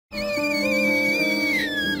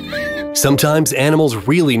Sometimes animals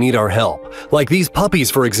really need our help, like these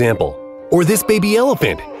puppies for example, or this baby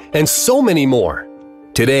elephant, and so many more.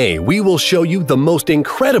 Today, we will show you the most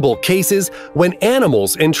incredible cases when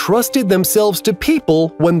animals entrusted themselves to people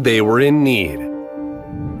when they were in need.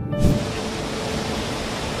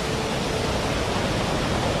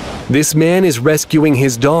 This man is rescuing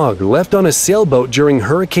his dog left on a sailboat during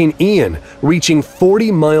Hurricane Ian, reaching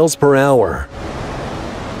 40 miles per hour.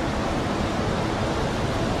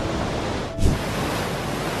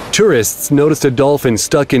 Tourists noticed a dolphin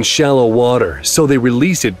stuck in shallow water, so they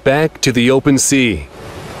released it back to the open sea.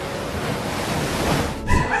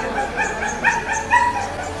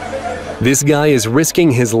 This guy is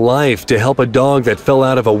risking his life to help a dog that fell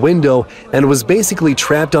out of a window and was basically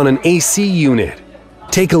trapped on an AC unit.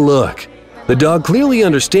 Take a look. The dog clearly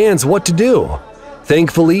understands what to do.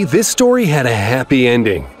 Thankfully, this story had a happy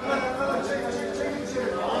ending.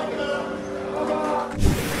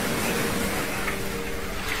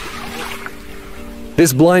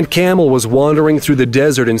 This blind camel was wandering through the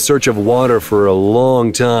desert in search of water for a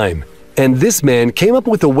long time. And this man came up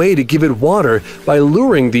with a way to give it water by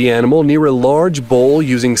luring the animal near a large bowl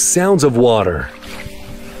using sounds of water.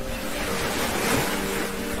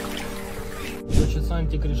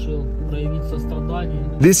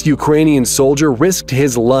 This Ukrainian soldier risked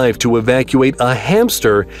his life to evacuate a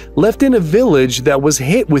hamster left in a village that was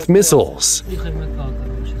hit with missiles.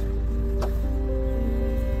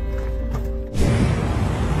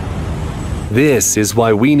 This is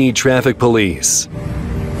why we need traffic police.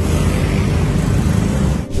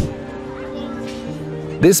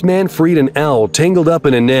 This man freed an owl tangled up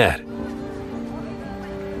in a net.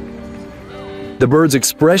 The bird's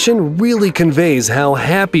expression really conveys how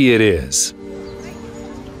happy it is.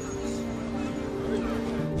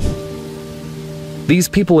 These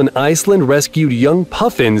people in Iceland rescued young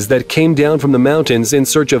puffins that came down from the mountains in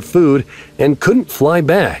search of food and couldn't fly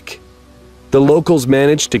back. The locals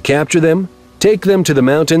managed to capture them, take them to the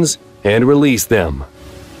mountains, and release them.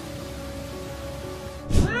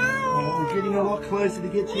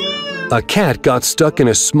 A cat got stuck in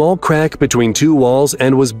a small crack between two walls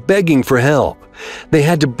and was begging for help. They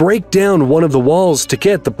had to break down one of the walls to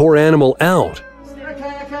get the poor animal out.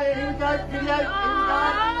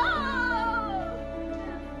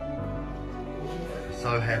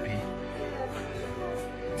 So happy.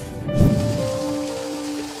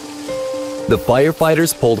 The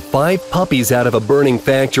firefighters pulled 5 puppies out of a burning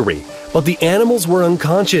factory, but the animals were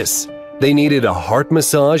unconscious. They needed a heart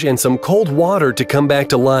massage and some cold water to come back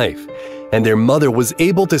to life, and their mother was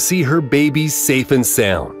able to see her babies safe and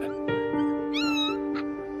sound.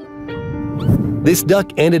 This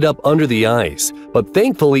duck ended up under the ice, but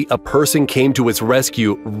thankfully a person came to its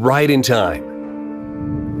rescue right in time.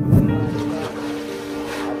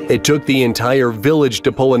 It took the entire village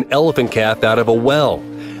to pull an elephant calf out of a well.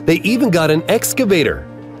 They even got an excavator.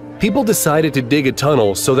 People decided to dig a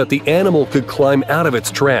tunnel so that the animal could climb out of its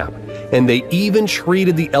trap, and they even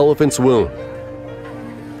treated the elephant's wound.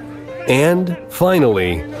 And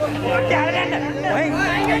finally,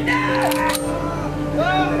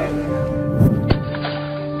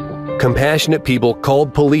 compassionate people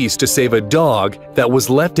called police to save a dog that was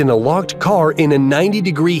left in a locked car in a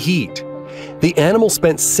 90-degree heat. The animal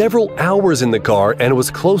spent several hours in the car and was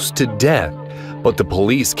close to death, but the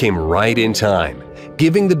police came right in time,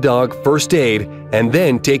 giving the dog first aid and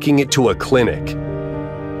then taking it to a clinic.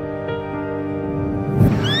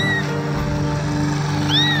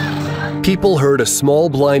 People heard a small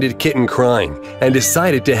blinded kitten crying and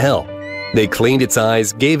decided to help. They cleaned its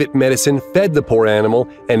eyes, gave it medicine, fed the poor animal,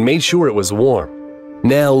 and made sure it was warm.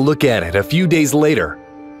 Now look at it a few days later.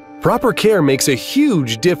 Proper care makes a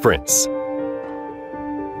huge difference.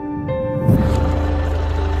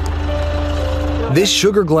 This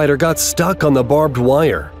sugar glider got stuck on the barbed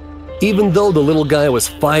wire. Even though the little guy was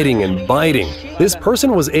fighting and biting, this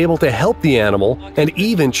person was able to help the animal and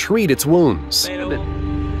even treat its wounds.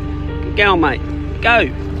 Go, mate.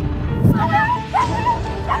 Go!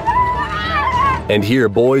 And here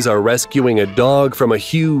boys are rescuing a dog from a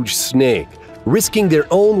huge snake, risking their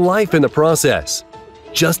own life in the process.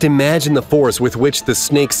 Just imagine the force with which the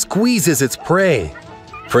snake squeezes its prey.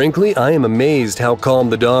 Frankly, I am amazed how calm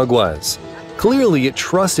the dog was. Clearly, it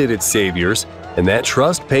trusted its saviors, and that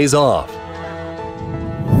trust pays off.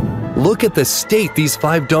 Look at the state these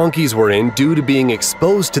 5 donkeys were in due to being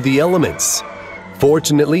exposed to the elements.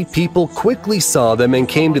 Fortunately, people quickly saw them and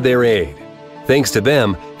came to their aid. Thanks to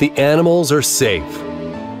them, the animals are safe.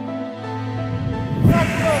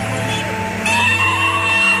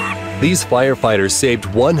 These firefighters saved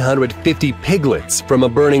 150 piglets from a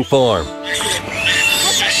burning farm.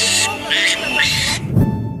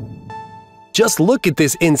 Just look at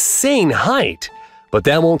this insane height! But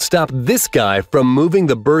that won't stop this guy from moving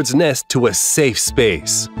the bird's nest to a safe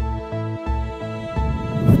space.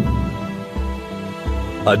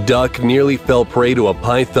 A duck nearly fell prey to a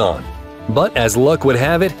python. But as luck would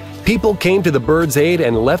have it, people came to the bird's aid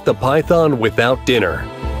and left the python without dinner.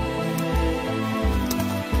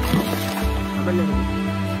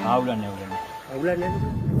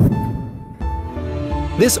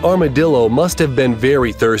 This armadillo must have been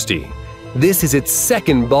very thirsty. This is its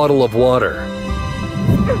second bottle of water.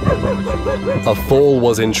 A foal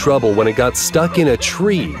was in trouble when it got stuck in a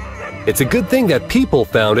tree. It's a good thing that people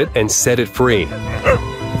found it and set it free.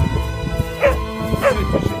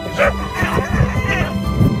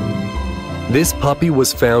 This puppy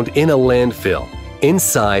was found in a landfill,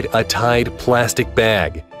 inside a tied plastic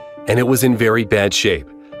bag, and it was in very bad shape,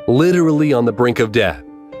 literally on the brink of death.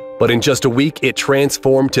 But in just a week, it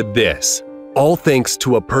transformed to this, all thanks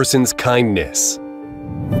to a person's kindness.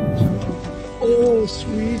 Oh,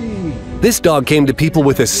 sweetie. This dog came to people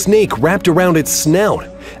with a snake wrapped around its snout,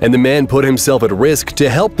 and the man put himself at risk to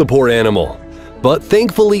help the poor animal. But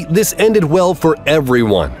thankfully, this ended well for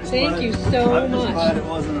everyone. Thank you so much. I'm just glad it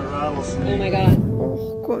wasn't a rattlesnake. Oh my God.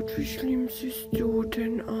 Oh Gott, wie schlimm siehst du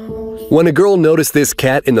denn aus? When a girl noticed this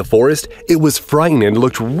cat in the forest, it was frightened and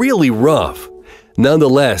looked really rough.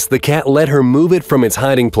 Nonetheless, the cat let her move it from its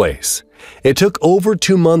hiding place. It took over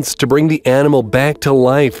 2 months to bring the animal back to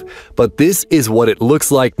life, but this is what it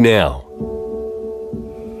looks like now.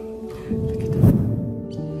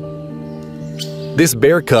 This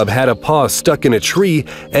bear cub had a paw stuck in a tree,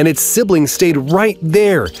 and its sibling stayed right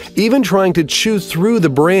there, even trying to chew through the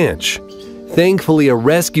branch. Thankfully, a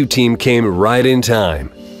rescue team came right in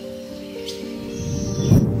time.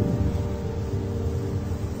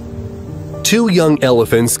 Two young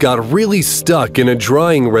elephants got really stuck in a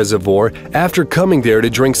drying reservoir after coming there to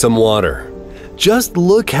drink some water. Just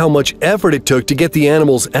look how much effort it took to get the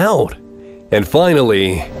animals out. And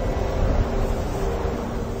finally,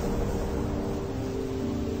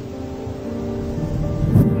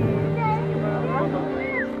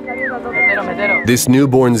 this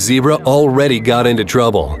newborn zebra already got into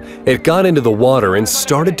trouble. It got into the water and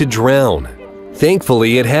started to drown.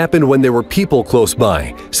 Thankfully, it happened when there were people close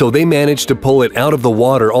by, so they managed to pull it out of the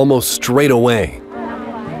water almost straight away.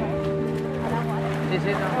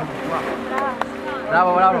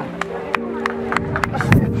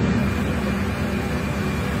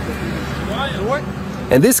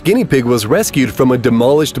 And this guinea pig was rescued from a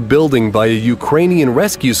demolished building by a Ukrainian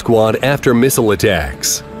rescue squad after missile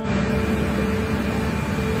attacks.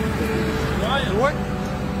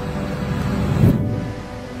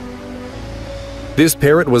 This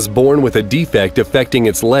parrot was born with a defect affecting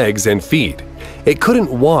its legs and feet. It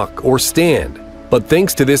couldn't walk or stand, but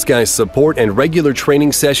thanks to this guy's support and regular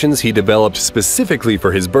training sessions he developed specifically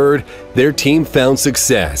for his bird, their team found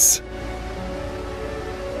success.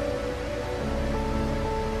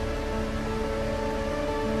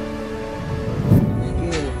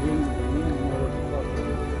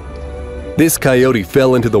 This coyote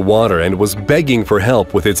fell into the water and was begging for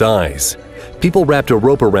help with its eyes. People wrapped a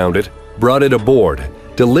rope around it, brought it aboard,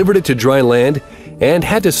 delivered it to dry land, and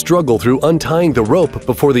had to struggle through untying the rope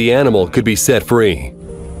before the animal could be set free.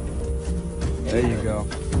 There you go.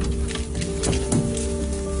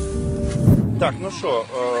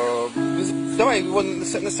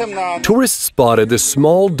 Tourists spotted the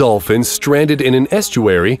small dolphin stranded in an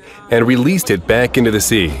estuary and released it back into the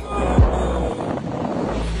sea.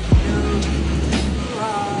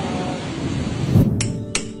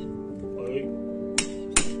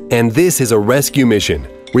 And this is a rescue mission,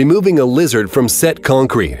 removing a lizard from set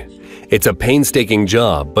concrete. It's a painstaking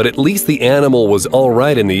job, but at least the animal was all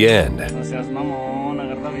right in the end. This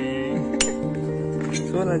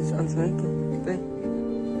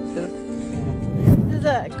is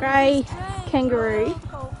a grey kangaroo.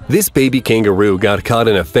 This baby kangaroo got caught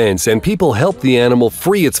in a fence and people helped the animal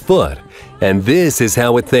free its foot. And this is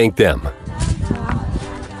how it thanked them.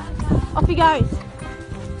 Off he goes.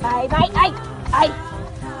 Hey, mate, hey, hey.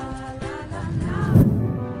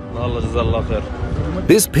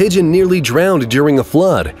 This pigeon nearly drowned during a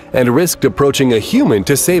flood and risked approaching a human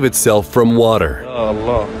to save itself from water.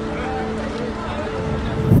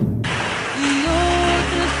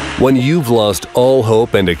 When you've lost all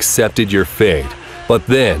hope and accepted your fate, but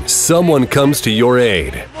then someone comes to your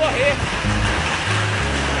aid.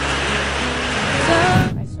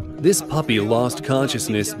 This puppy lost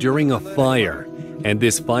consciousness during a fire, and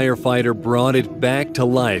this firefighter brought it back to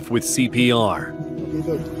life with CPR.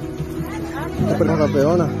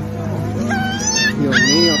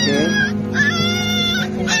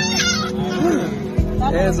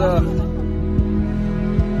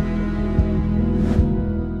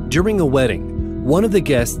 During a wedding, one of the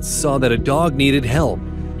guests saw that a dog needed help,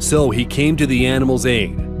 so he came to the animal's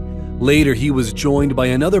aid. Later, he was joined by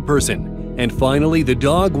another person, and finally, the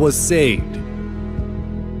dog was saved.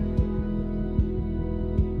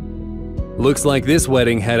 Looks like this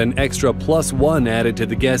wedding had an extra +1 added to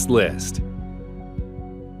the guest list.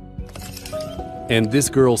 And this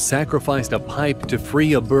girl sacrificed a pipe to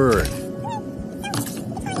free a bird.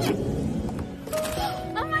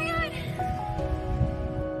 Oh my God!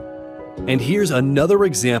 And here's another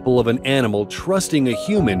example of an animal trusting a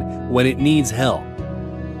human when it needs help.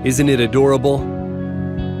 Isn't it adorable?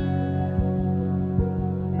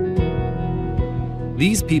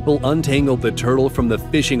 These people untangled the turtle from the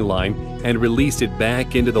fishing line and released it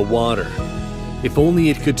back into the water. If only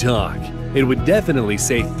it could talk, it would definitely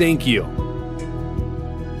say thank you.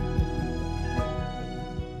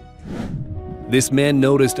 This man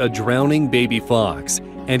noticed a drowning baby fox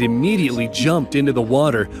and immediately jumped into the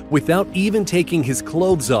water without even taking his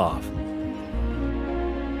clothes off.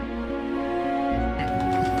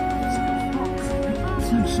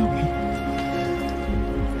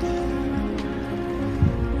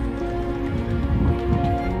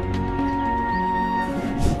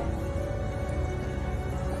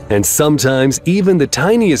 And sometimes even the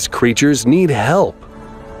tiniest creatures need help.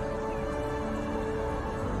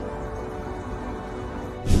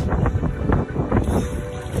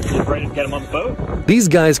 Ready to get him on the boat? These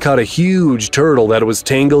guys caught a huge turtle that was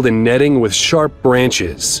tangled in netting with sharp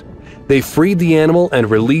branches. They freed the animal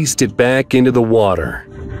and released it back into the water.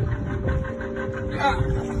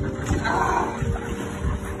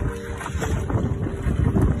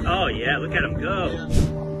 Oh yeah, look at him go.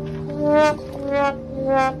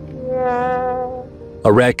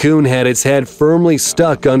 A raccoon had its head firmly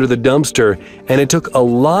stuck under the dumpster, and it took a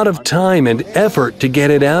lot of time and effort to get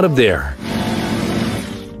it out of there.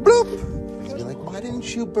 Bloop! You're like, why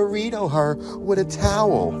didn't you burrito her with a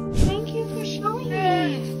towel? Thank you for showing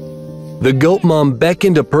me. The goat mom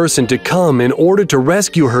beckoned a person to come in order to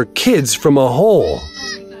rescue her kids from a hole.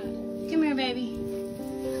 Come here, baby.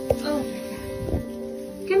 Oh my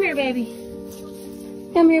God. Come here, baby.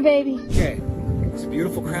 Come here, baby. Okay, it's a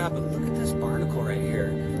beautiful crab, but look at this barnacle right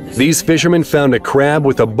here. These fishermen found a crab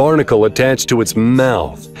with a barnacle attached to its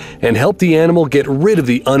mouth and helped the animal get rid of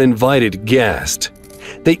the uninvited guest.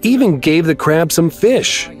 They even gave the crab some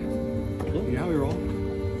fish. You know we roll.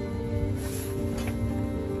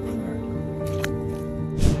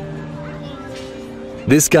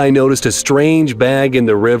 This guy noticed a strange bag in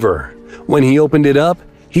the river. When he opened it up,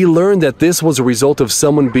 he learned that this was a result of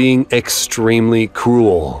someone being extremely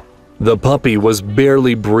cruel. The puppy was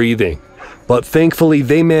barely breathing, but thankfully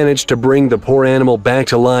they managed to bring the poor animal back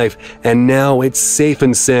to life, and now it's safe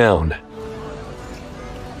and sound.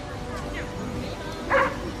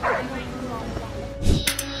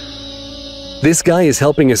 This guy is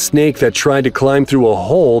helping a snake that tried to climb through a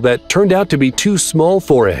hole that turned out to be too small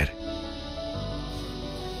for it.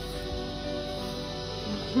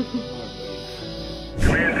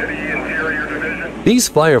 These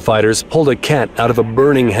firefighters pulled a cat out of a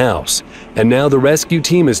burning house, and now the rescue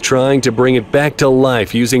team is trying to bring it back to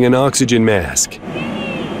life using an oxygen mask.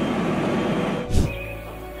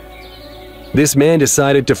 This man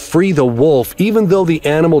decided to free the wolf even though the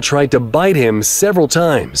animal tried to bite him several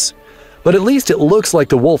times. But at least it looks like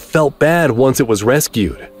the wolf felt bad once it was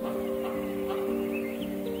rescued.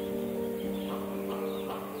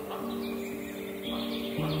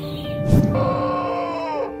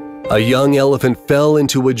 A young elephant fell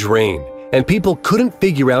into a drain, and people couldn't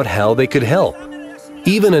figure out how they could help.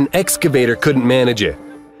 Even an excavator couldn't manage it.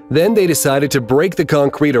 Then they decided to break the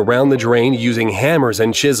concrete around the drain using hammers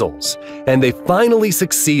and chisels, and they finally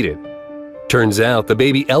succeeded. Turns out the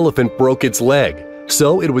baby elephant broke its leg,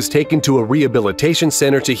 so it was taken to a rehabilitation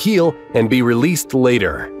center to heal and be released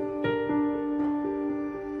later.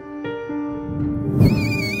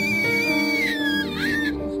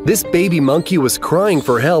 This baby monkey was crying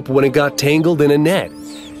for help when it got tangled in a net.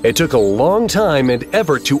 It took a long time and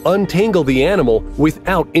effort to untangle the animal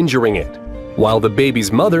without injuring it, while the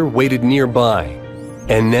baby's mother waited nearby.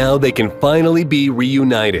 And now they can finally be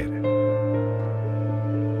reunited.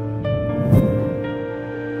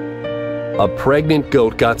 A pregnant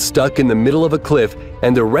goat got stuck in the middle of a cliff,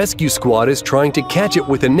 and the rescue squad is trying to catch it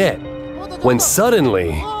with a net, when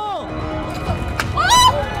suddenly…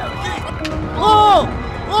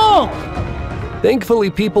 Thankfully,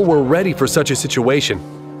 people were ready for such a situation.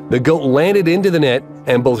 The goat landed into the net,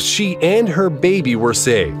 and both she and her baby were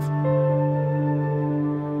saved.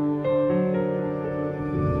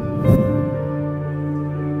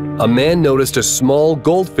 A man noticed a small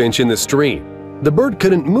goldfinch in the stream. The bird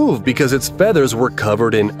couldn't move because its feathers were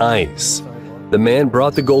covered in ice. The man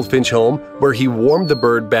brought the goldfinch home, where he warmed the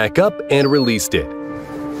bird back up and released it.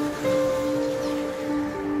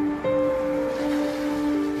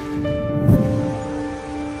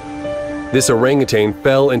 This orangutan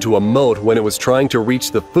fell into a moat when it was trying to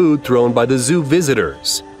reach the food thrown by the zoo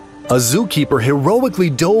visitors. A zookeeper heroically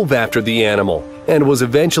dove after the animal and was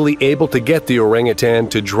eventually able to get the orangutan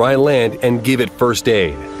to dry land and give it first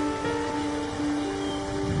aid.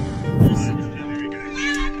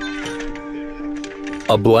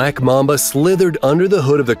 A black mamba slithered under the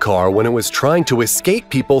hood of the car when it was trying to escape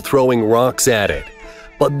people throwing rocks at it.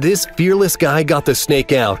 But this fearless guy got the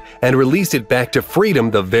snake out and released it back to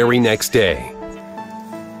freedom the very next day.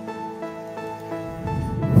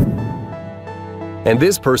 And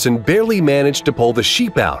this person barely managed to pull the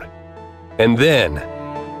sheep out. And then…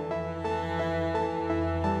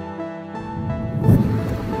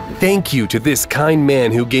 Thank you to this kind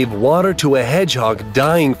man who gave water to a hedgehog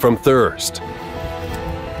dying from thirst.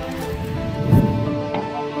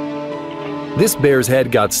 This bear's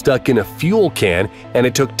head got stuck in a fuel can, and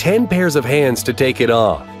it took 10 pairs of hands to take it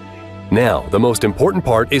off. Now, the most important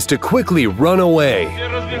part is to quickly run away.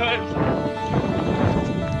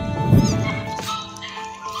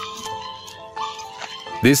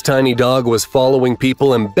 This tiny dog was following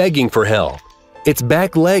people and begging for help. Its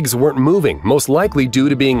back legs weren't moving, most likely due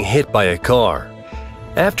to being hit by a car.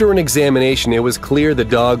 After an examination, it was clear the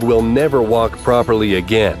dog will never walk properly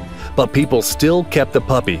again. But people still kept the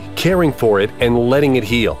puppy, caring for it and letting it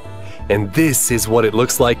heal. And this is what it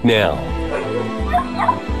looks like now.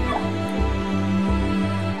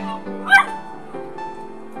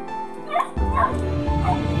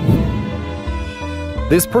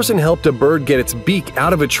 This person helped a bird get its beak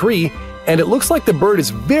out of a tree, and it looks like the bird is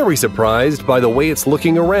very surprised by the way it's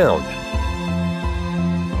looking around.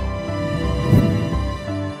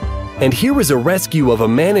 And here is a rescue of a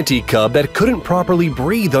manatee cub that couldn't properly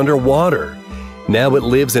breathe underwater. Now it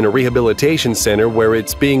lives in a rehabilitation center where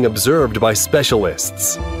it's being observed by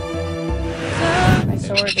specialists. I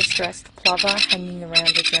saw a distressed plover hanging around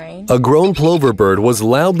a drain. A grown plover bird was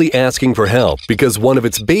loudly asking for help because one of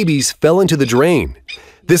its babies fell into the drain.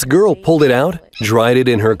 This girl pulled it out, dried it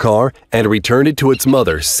in her car, and returned it to its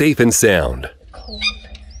mother safe and sound.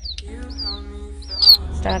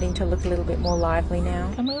 Starting to look a little bit more lively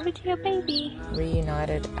now. Come over to your baby.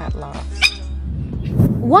 Reunited at last.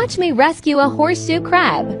 Watch me rescue a horseshoe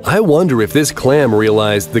crab. I wonder if this clam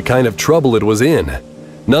realized the kind of trouble it was in.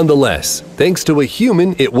 Nonetheless, thanks to a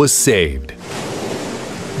human, it was saved.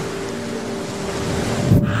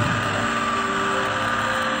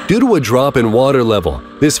 Due to a drop in water level,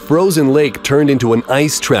 this frozen lake turned into an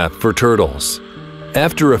ice trap for turtles.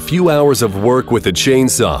 After a few hours of work with a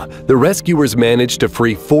chainsaw, the rescuers managed to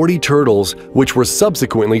free 40 turtles, which were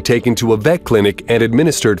subsequently taken to a vet clinic and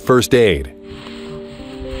administered first aid.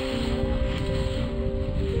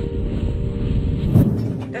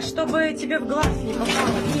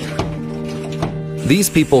 These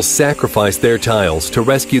people sacrificed their tiles to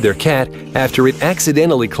rescue their cat after it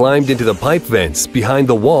accidentally climbed into the pipe vents behind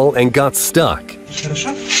the wall and got stuck.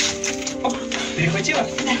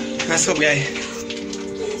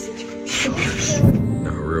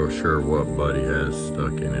 Not real sure what Buddy has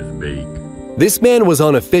stuck in his beak. This man was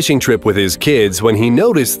on a fishing trip with his kids when he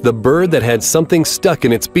noticed the bird that had something stuck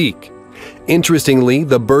in its beak. Interestingly,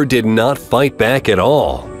 the bird did not fight back at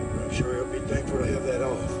all. I'm sure he'll be thankful to have that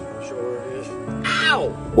off. I'm sure it is.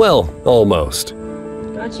 Ow! Well, almost.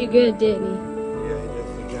 Got you good, didn't he? Yeah, he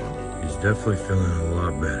definitely got me. He's definitely feeling a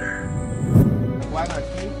lot better.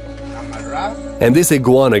 And this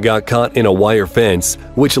iguana got caught in a wire fence,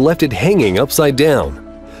 which left it hanging upside down.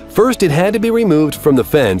 First, it had to be removed from the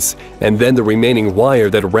fence, and then the remaining wire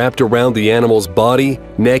that wrapped around the animal's body,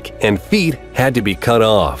 neck, and feet had to be cut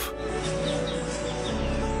off.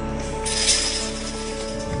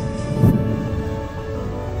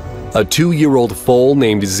 A 2-year-old foal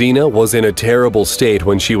named Xena was in a terrible state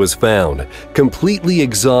when she was found, completely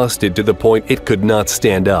exhausted to the point it could not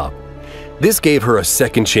stand up. This gave her a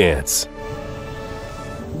second chance.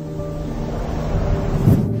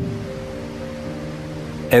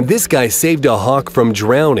 And this guy saved a hawk from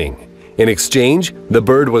drowning. In exchange, the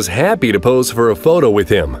bird was happy to pose for a photo with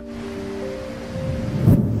him.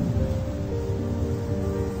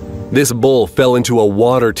 This bull fell into a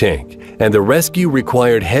water tank, and the rescue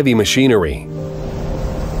required heavy machinery.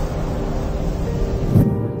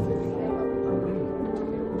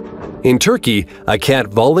 In Turkey, a cat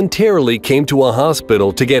voluntarily came to a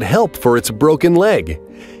hospital to get help for its broken leg.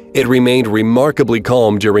 It remained remarkably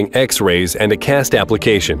calm during x-rays and a cast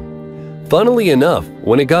application. Funnily enough,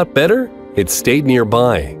 when it got better, It stayed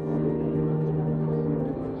nearby.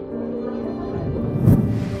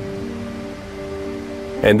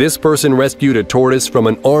 And this person rescued a tortoise from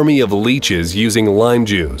an army of leeches using lime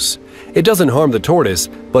juice. It doesn't harm the tortoise,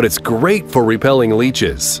 but it's great for repelling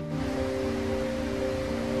leeches.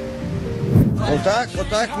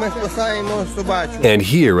 And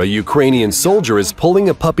here, a Ukrainian soldier is pulling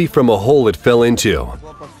a puppy from a hole it fell into.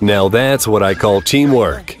 Now that's what I call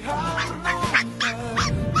teamwork.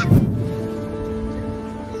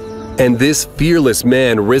 And this fearless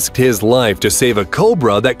man risked his life to save a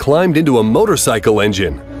cobra that climbed into a motorcycle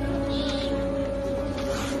engine.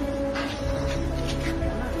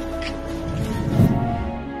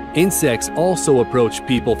 Insects also approach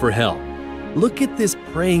people for help. Look at this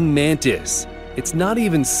praying mantis. It's not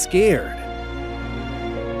even scared.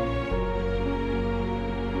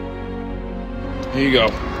 Here you go.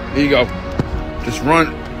 Here you go. Just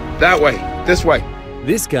run that way. This way.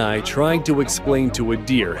 This guy tried to explain to a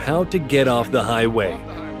deer how to get off the highway.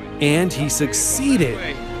 And he succeeded.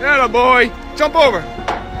 Atta boy! Jump over!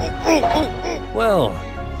 Well,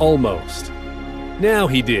 almost. Now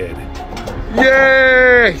he did.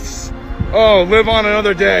 Yes! Oh, live on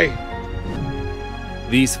another day.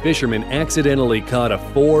 These fishermen accidentally caught a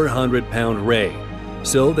 400-pound ray,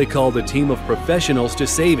 so they called a team of professionals to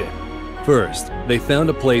save it. First, they found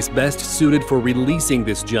a place best suited for releasing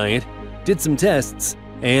this giant, did some tests,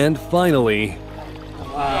 and finally...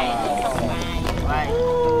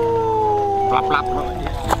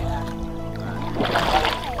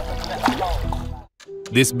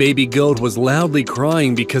 This baby goat was loudly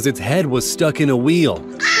crying because its head was stuck in a wheel.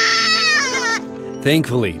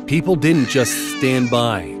 Thankfully, people didn't just stand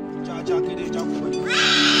by.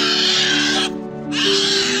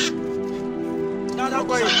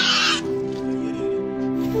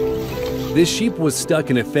 This sheep was stuck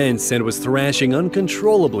in a fence and was thrashing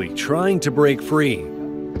uncontrollably, trying to break free.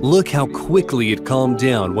 Look how quickly it calmed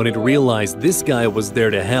down when it realized this guy was there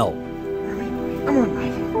to help. Come on,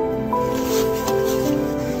 Mike.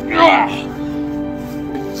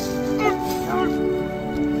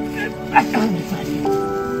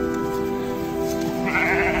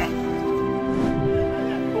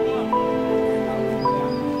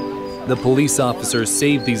 The police officers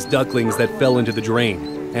saved these ducklings that fell into the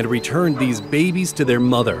drain and returned these babies to their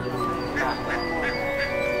mother.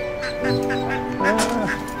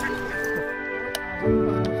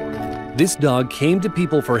 This dog came to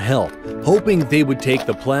people for help, hoping they would take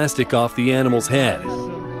the plastic off the animal's head.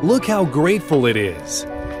 Look how grateful it is.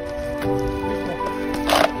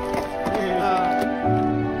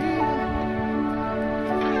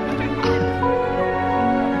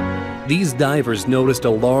 These divers noticed a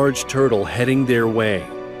large turtle heading their way.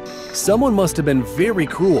 Someone must have been very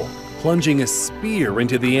cruel, plunging a spear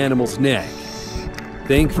into the animal's neck.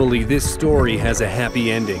 Thankfully, this story has a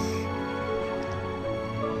happy ending.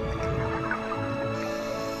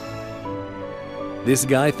 This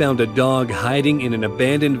guy found a dog hiding in an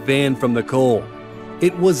abandoned van from the cold.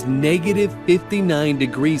 It was negative 59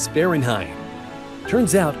 degrees Fahrenheit.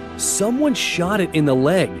 Turns out, someone shot it in the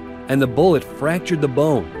leg, and the bullet fractured the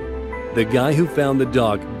bone. The guy who found the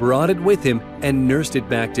dog brought it with him and nursed it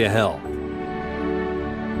back to health.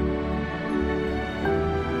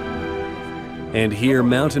 And here,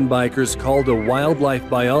 mountain bikers called a wildlife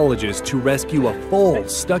biologist to rescue a foal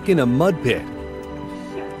stuck in a mud pit.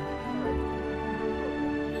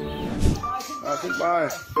 Goodbye.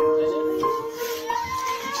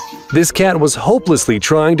 This cat was hopelessly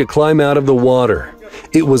trying to climb out of the water.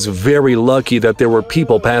 It was very lucky that there were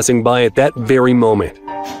people passing by at that very moment.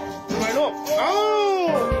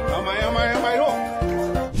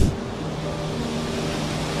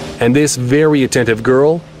 And this very attentive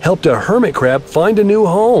girl helped a hermit crab find a new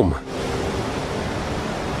home.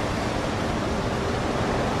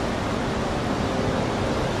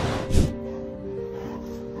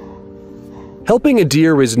 Helping a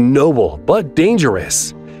deer is noble but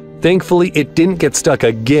dangerous. Thankfully, it didn't get stuck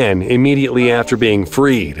again immediately after being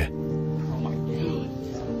freed.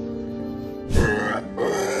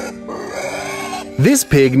 This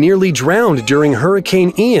pig nearly drowned during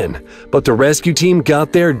Hurricane Ian, but the rescue team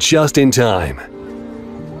got there just in time.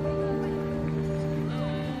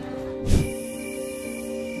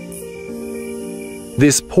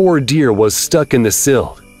 This poor deer was stuck in the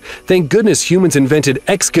silt. Thank goodness humans invented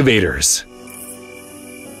excavators.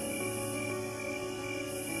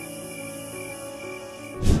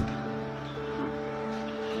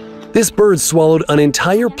 This bird swallowed an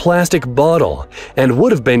entire plastic bottle and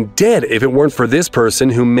would have been dead if it weren't for this person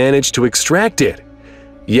who managed to extract it.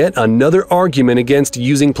 Yet another argument against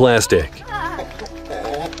using plastic.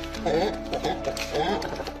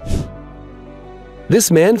 This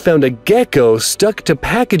man found a gecko stuck to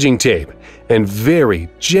packaging tape and very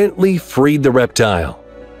gently freed the reptile.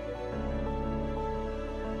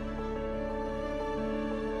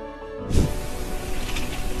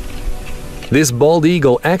 This bald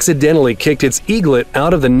eagle accidentally kicked its eaglet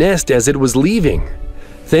out of the nest as it was leaving.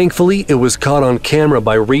 Thankfully, it was caught on camera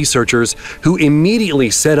by researchers who immediately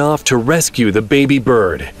set off to rescue the baby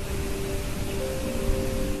bird.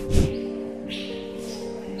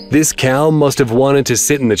 This cow must have wanted to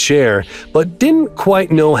sit in the chair, but didn't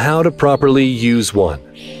quite know how to properly use one.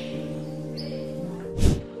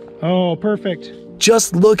 Oh, perfect.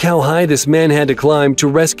 Just look how high this man had to climb to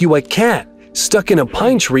rescue a cat stuck in a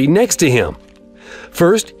pine tree next to him.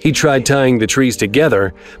 First, he tried tying the trees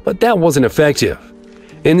together, but that wasn't effective.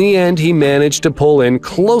 In the end, he managed to pull in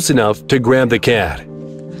close enough to grab the cat.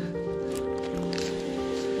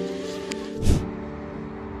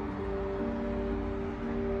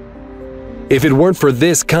 If it weren't for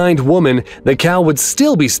this kind woman, the cow would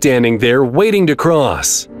still be standing there waiting to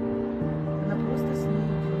cross.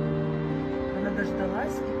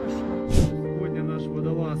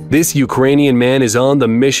 This Ukrainian man is on the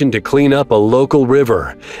mission to clean up a local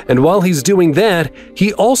river, and while he's doing that,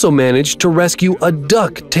 he also managed to rescue a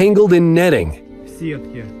duck tangled in netting.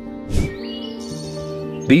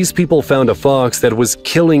 These people found a fox that was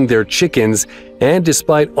killing their chickens, and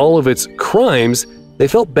despite all of its crimes, they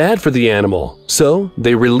felt bad for the animal, so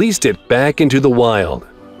they released it back into the wild.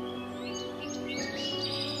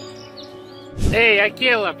 Hey,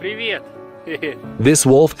 Akela, привет! This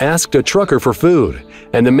wolf asked a trucker for food,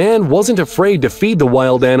 and the man wasn't afraid to feed the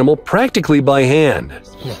wild animal practically by hand.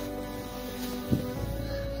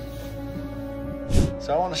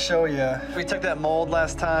 So I want to show you, we took that mold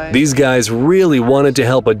last time. These guys really wanted to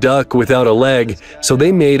help a duck without a leg, so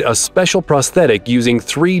they made a special prosthetic using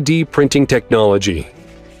 3D printing technology.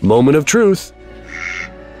 Moment of truth.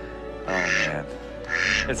 Oh man,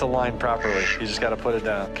 it's aligned properly. You just got to put it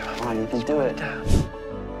down. Come on, you can do it.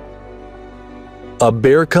 A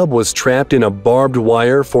bear cub was trapped in a barbed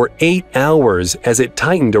wire for 8 hours as it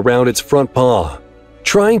tightened around its front paw.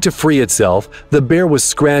 Trying to free itself, the bear was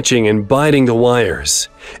scratching and biting the wires.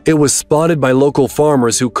 It was spotted by local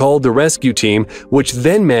farmers who called the rescue team, which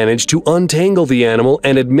then managed to untangle the animal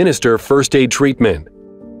and administer first aid treatment.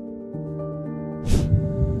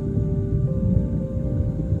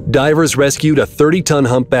 Divers rescued a 30-ton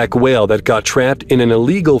humpback whale that got trapped in an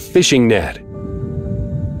illegal fishing net.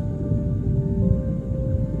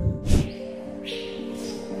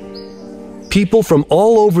 People from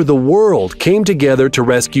all over the world came together to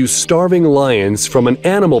rescue starving lions from an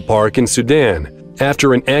animal park in Sudan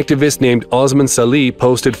after an activist named Osman Salih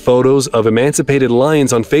posted photos of emancipated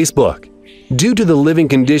lions on Facebook. Due to the living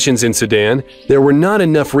conditions in Sudan, there were not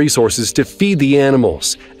enough resources to feed the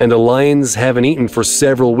animals, and the lions haven't eaten for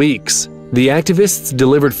several weeks. The activists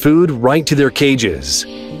delivered food right to their cages.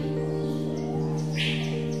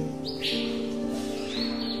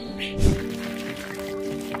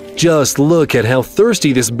 Just look at how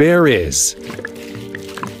thirsty this bear is.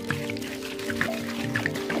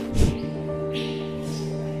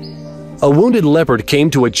 A wounded leopard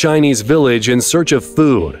came to a Chinese village in search of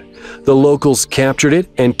food. The locals captured it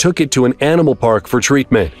and took it to an animal park for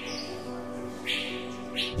treatment.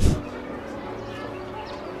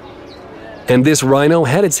 And this rhino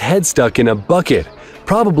had its head stuck in a bucket,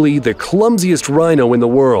 probably the clumsiest rhino in the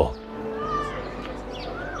world.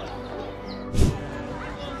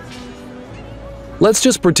 Let's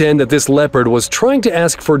just pretend that this leopard was trying to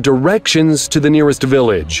ask for directions to the nearest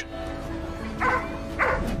village.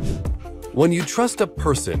 When you trust a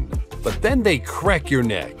person, but then they crack your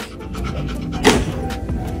neck.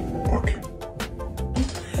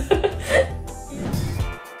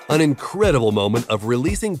 An incredible moment of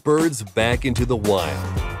releasing birds back into the wild.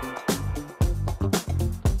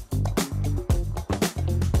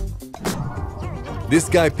 This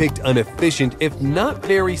guy picked an efficient, if not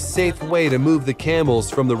very safe way to move the camels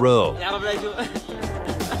from the road.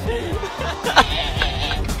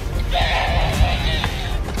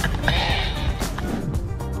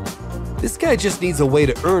 This guy just needs a way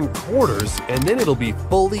to earn quarters, and then it'll be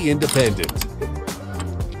fully independent.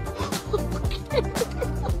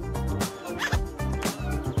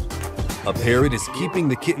 A parrot is keeping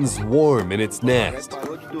the kittens warm in its nest.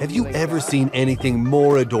 Have you ever seen anything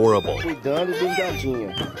more adorable?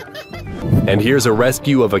 And here's a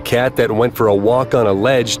rescue of a cat that went for a walk on a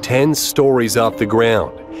ledge 10 stories off the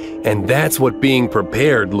ground. And that's what being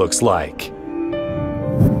prepared looks like.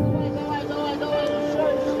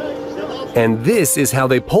 And this is how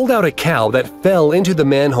they pulled out a cow that fell into the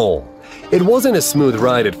manhole. It wasn't a smooth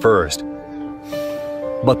ride at first.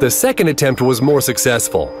 But the second attempt was more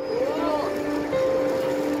successful.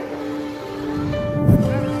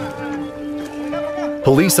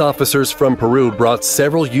 Police officers from Peru brought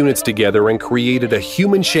several units together and created a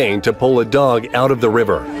human chain to pull a dog out of the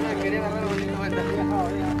river.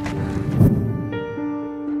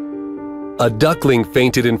 A duckling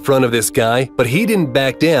fainted in front of this guy, but he didn't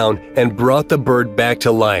back down and brought the bird back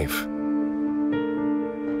to life.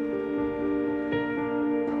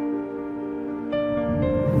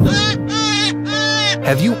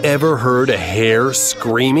 Have you ever heard a hare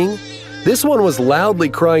screaming? This one was loudly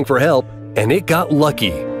crying for help, and it got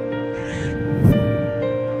lucky.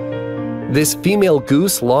 This female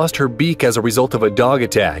goose lost her beak as a result of a dog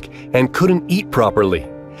attack and couldn't eat properly.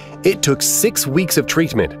 It took 6 weeks of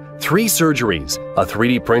treatment, 3 surgeries, a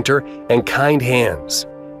 3D printer, and kind hands.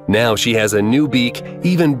 Now she has a new beak,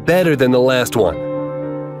 even better than the last one.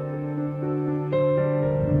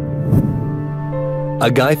 A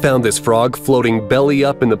guy found this frog floating belly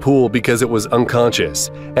up in the pool because it was unconscious,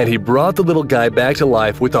 and he brought the little guy back to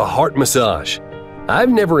life with a heart massage. I've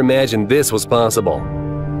never imagined this was possible.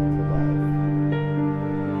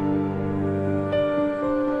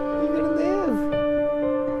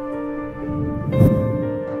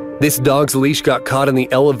 This dog's leash got caught in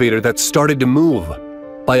the elevator that started to move.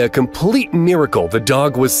 By a complete miracle, the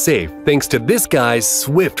dog was safe thanks to this guy's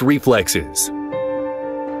swift reflexes.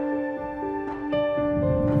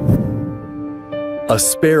 A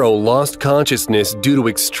sparrow lost consciousness due to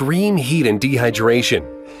extreme heat and dehydration.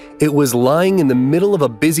 It was lying in the middle of a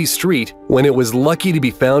busy street when it was lucky to be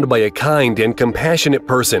found by a kind and compassionate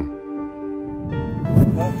person.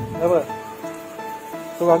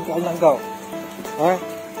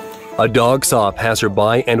 A dog saw a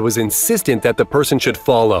passerby and was insistent that the person should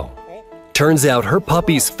follow. Turns out her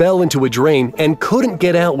puppies fell into a drain and couldn't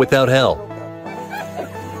get out without help.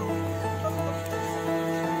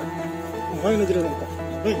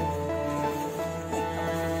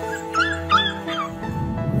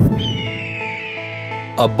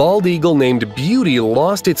 A bald eagle named Beauty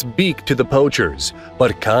lost its beak to the poachers,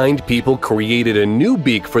 but kind people created a new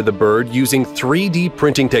beak for the bird using 3D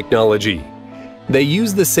printing technology. They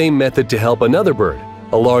used the same method to help another bird,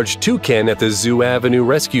 a large toucan at the Zoo Avenue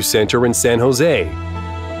Rescue Center in San Jose.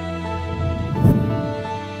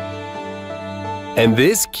 And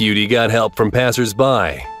this cutie got help from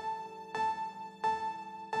passers-by.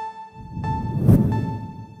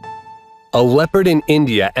 A leopard in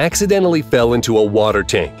India accidentally fell into a water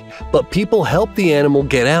tank, but people helped the animal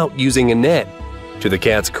get out using a net. To the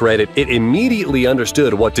cat's credit, it immediately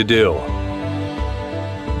understood what to do.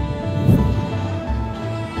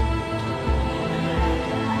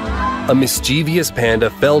 A mischievous panda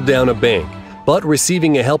fell down a bank, but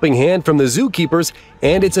receiving a helping hand from the zookeepers,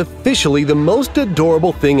 and it's officially the most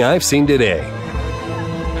adorable thing I've seen today.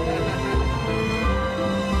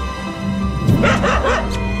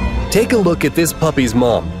 Take a look at this puppy's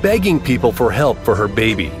mom begging people for help for her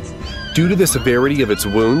baby. Due to the severity of its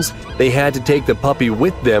wounds, they had to take the puppy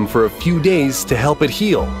with them for a few days to help it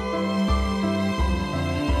heal.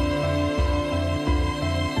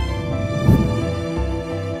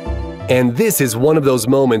 And this is one of those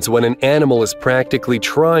moments when an animal is practically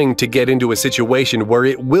trying to get into a situation where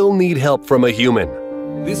it will need help from a human.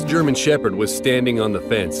 This German Shepherd was standing on the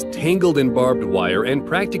fence, tangled in barbed wire and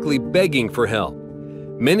practically begging for help.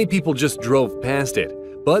 Many people just drove past it,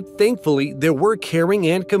 but thankfully there were caring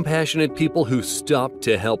and compassionate people who stopped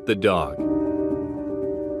to help the dog.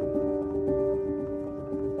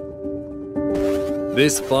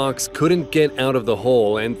 This fox couldn't get out of the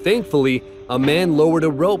hole, and thankfully a man lowered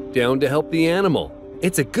a rope down to help the animal.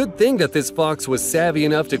 It's a good thing that this fox was savvy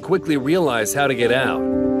enough to quickly realize how to get out.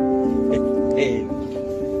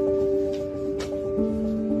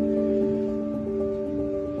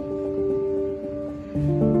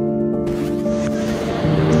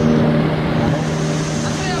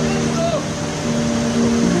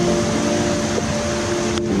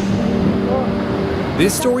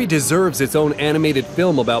 This story deserves its own animated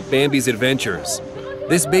film about Bambi's adventures.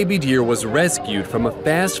 This baby deer was rescued from a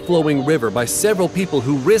fast-flowing river by several people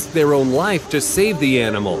who risked their own life to save the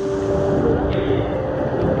animal.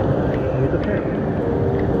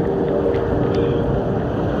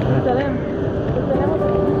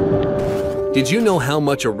 Did you know how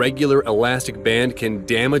much a regular elastic band can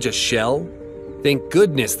damage a shell? Thank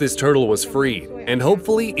goodness this turtle was freed, and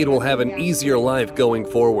hopefully it will have an easier life going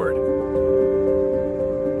forward.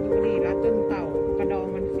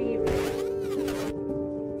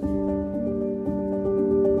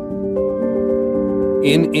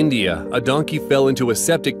 In India, a donkey fell into a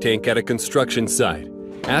septic tank at a construction site.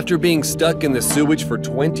 After being stuck in the sewage for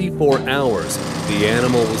 24 hours, the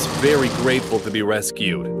animal was very grateful to be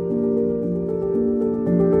rescued.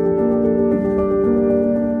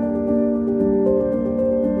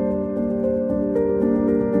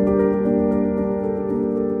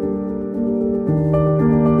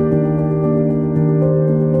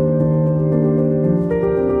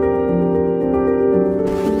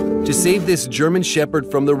 To save this German Shepherd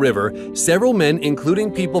from the river, several men, including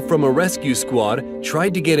people from a rescue squad,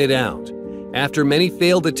 tried to get it out. After many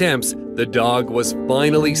failed attempts, the dog was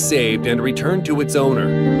finally saved and returned to its owner.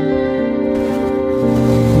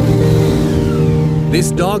 This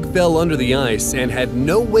dog fell under the ice and had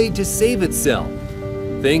no way to save itself.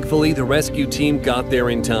 Thankfully, the rescue team got there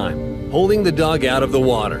in time, pulling the dog out of the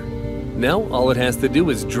water. Now, all it has to do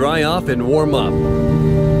is dry off and warm up.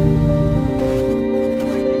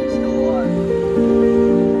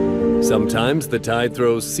 Sometimes the tide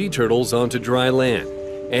throws sea turtles onto dry land,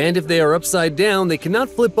 and if they are upside down, they cannot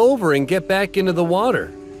flip over and get back into the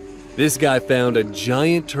water. This guy found a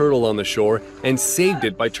giant turtle on the shore and saved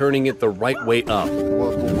it by turning it the right way up.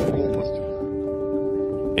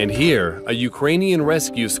 And here, a Ukrainian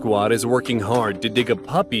rescue squad is working hard to dig a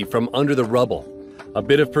puppy from under the rubble. A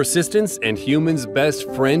bit of persistence and human's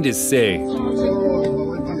best friend is saved.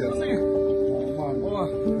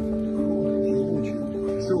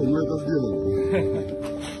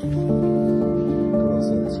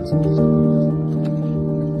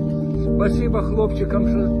 Спасибо хлопчикам,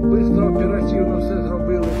 що швидко, оперативно все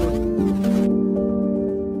зробили.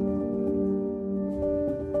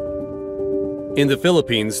 In the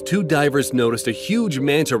Philippines, two divers noticed a huge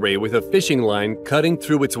manta ray with a fishing line cutting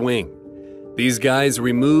through its wing. These guys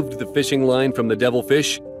removed the fishing line from the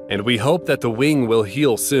devilfish, and we hope that the wing will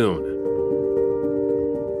heal soon.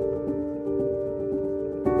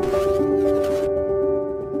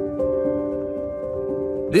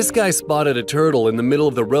 This guy spotted a turtle in the middle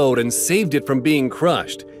of the road and saved it from being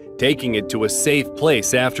crushed, taking it to a safe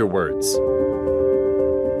place afterwards.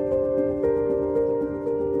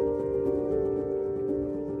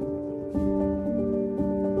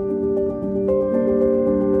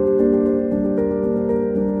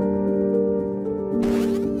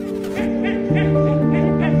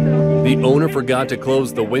 The owner forgot to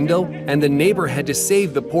close the window, and the neighbor had to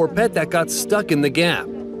save the poor pet that got stuck in the gap.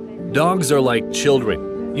 Dogs are like children.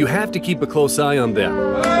 You have to keep a close eye on them.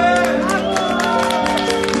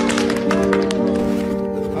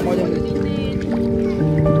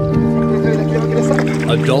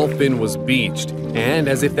 A dolphin was beached, and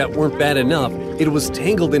as if that weren't bad enough, it was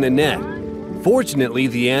tangled in a net. Fortunately,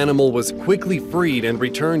 the animal was quickly freed and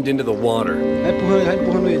returned into the water.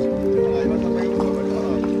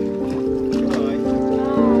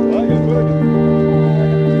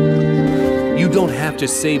 You don't have to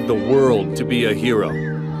save the world to be a hero.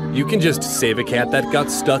 You can just save a cat that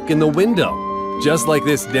got stuck in the window, just like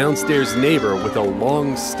this downstairs neighbor with a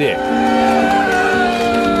long stick.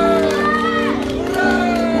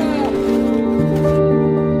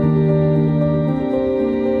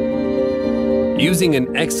 Using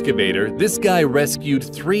an excavator, this guy rescued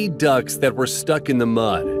 3 ducks that were stuck in the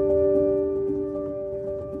mud.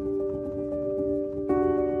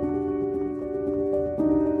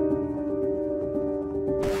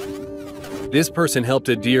 This person helped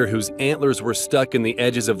a deer whose antlers were stuck in the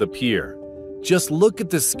edges of the pier. Just look at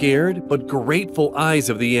the scared but grateful eyes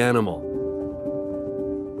of the animal.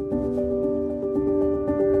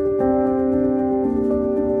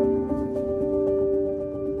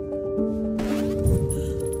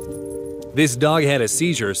 This dog had a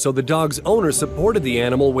seizure, so the dog's owner supported the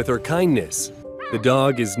animal with her kindness. The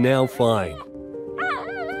dog is now fine.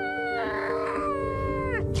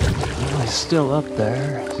 He's still up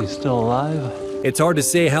there. Is he still alive? It's hard to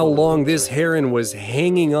say how long this heron was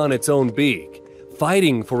hanging on its own beak,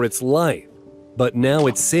 fighting for its life. But now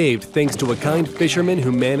it's saved thanks to a kind fisherman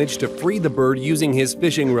who managed to free the bird using his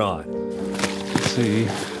fishing rod. Let's see.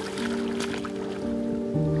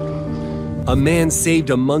 A man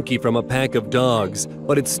saved a monkey from a pack of dogs,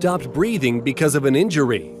 but it stopped breathing because of an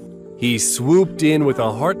injury. He swooped in with a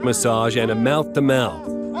heart massage and a mouth-to-mouth.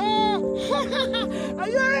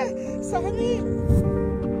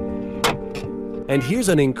 And here's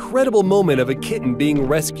an incredible moment of a kitten being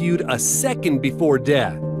rescued a second before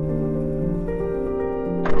death.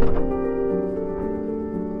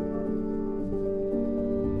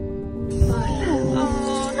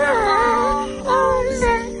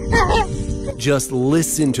 Just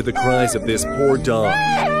listen to the cries of this poor dog.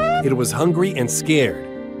 It was hungry and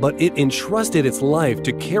scared, but it entrusted its life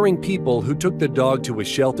to caring people who took the dog to a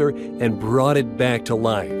shelter and brought it back to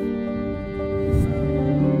life.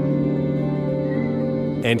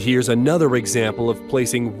 And here's another example of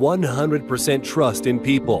placing 100% trust in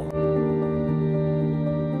people.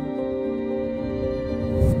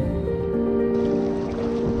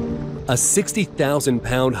 A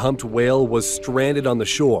 60,000-pound humped whale was stranded on the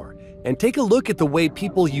shore, and take a look at the way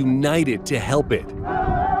people united to help it.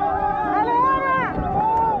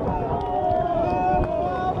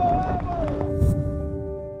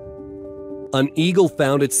 An eagle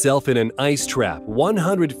found itself in an ice trap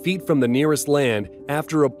 100 feet from the nearest land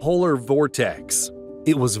after a polar vortex.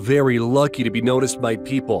 It was very lucky to be noticed by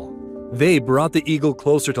people. They brought the eagle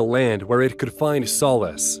closer to land where it could find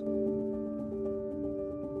solace.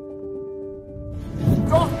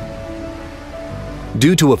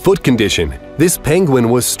 Due to a foot condition, this penguin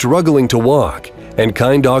was struggling to walk, and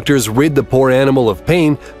kind doctors rid the poor animal of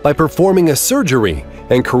pain by performing a surgery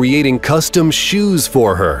and creating custom shoes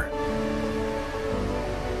for her.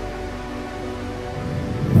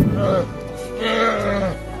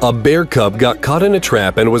 A bear cub got caught in a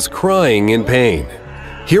trap and was crying in pain.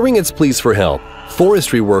 Hearing its pleas for help,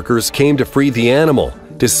 forestry workers came to free the animal,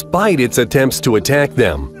 despite its attempts to attack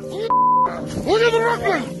them.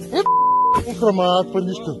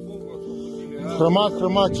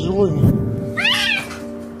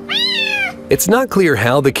 It's not clear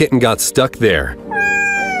how the kitten got stuck there,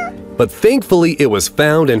 but thankfully it was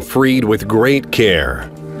found and freed with great care.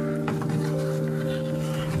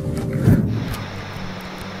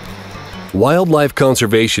 Wildlife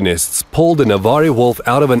conservationists pulled a Navarre wolf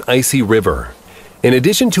out of an icy river. In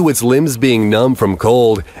addition to its limbs being numb from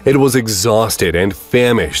cold, it was exhausted and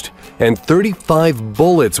famished, and 35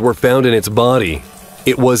 bullets were found in its body.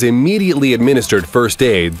 It was immediately administered first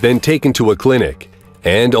aid, then taken to a clinic,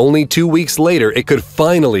 and only 2 weeks later it could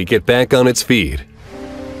finally get back on its feet.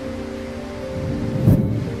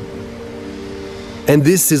 And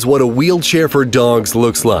this is what a wheelchair for dogs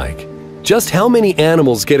looks like. Just how many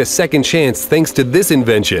animals get a second chance thanks to this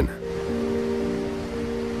invention?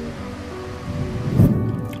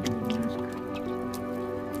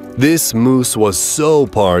 This moose was so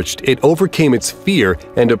parched it overcame its fear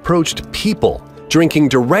and approached people, drinking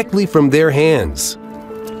directly from their hands.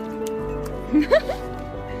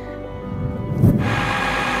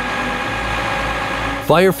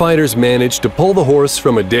 Firefighters managed to pull the horse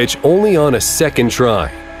from a ditch only on a second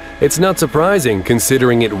try. It's not surprising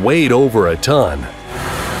considering it weighed over a ton.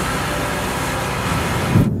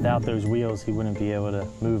 Without those wheels, he wouldn't be able to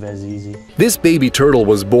move as easy. This baby turtle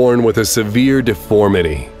was born with a severe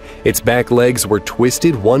deformity. Its back legs were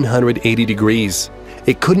twisted 180 degrees.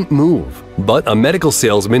 It couldn't move, but a medical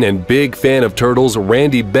salesman and big fan of turtles,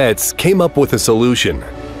 Randy Betts, came up with a solution.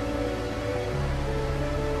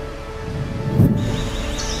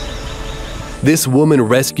 This woman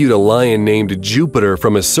rescued a lion named Jupiter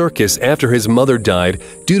from a circus after his mother died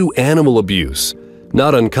due to animal abuse.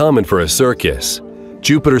 Not uncommon for a circus.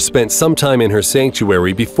 Jupiter spent some time in her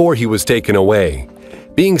sanctuary before he was taken away.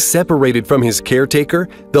 Being separated from his caretaker,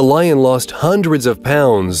 the lion lost hundreds of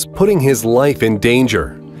pounds, putting his life in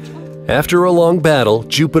danger. After a long battle,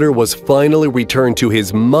 Jupiter was finally returned to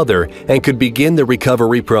his mother and could begin the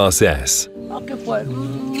recovery process.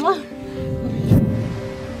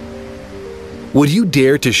 Would you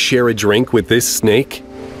dare to share a drink with this snake?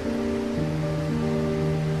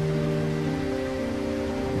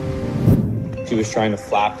 She was trying to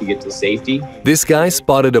flap to get to safety. This guy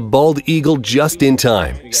spotted a bald eagle just in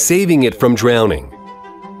time, saving it from drowning.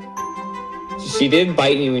 She did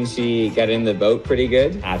bite me when she got in the boat pretty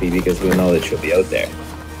good. Happy because we know that she'll be out there.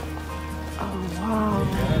 Oh,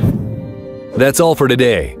 wow. That's all for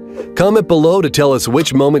today. Comment below to tell us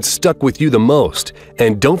which moment stuck with you the most,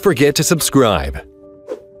 and don't forget to subscribe.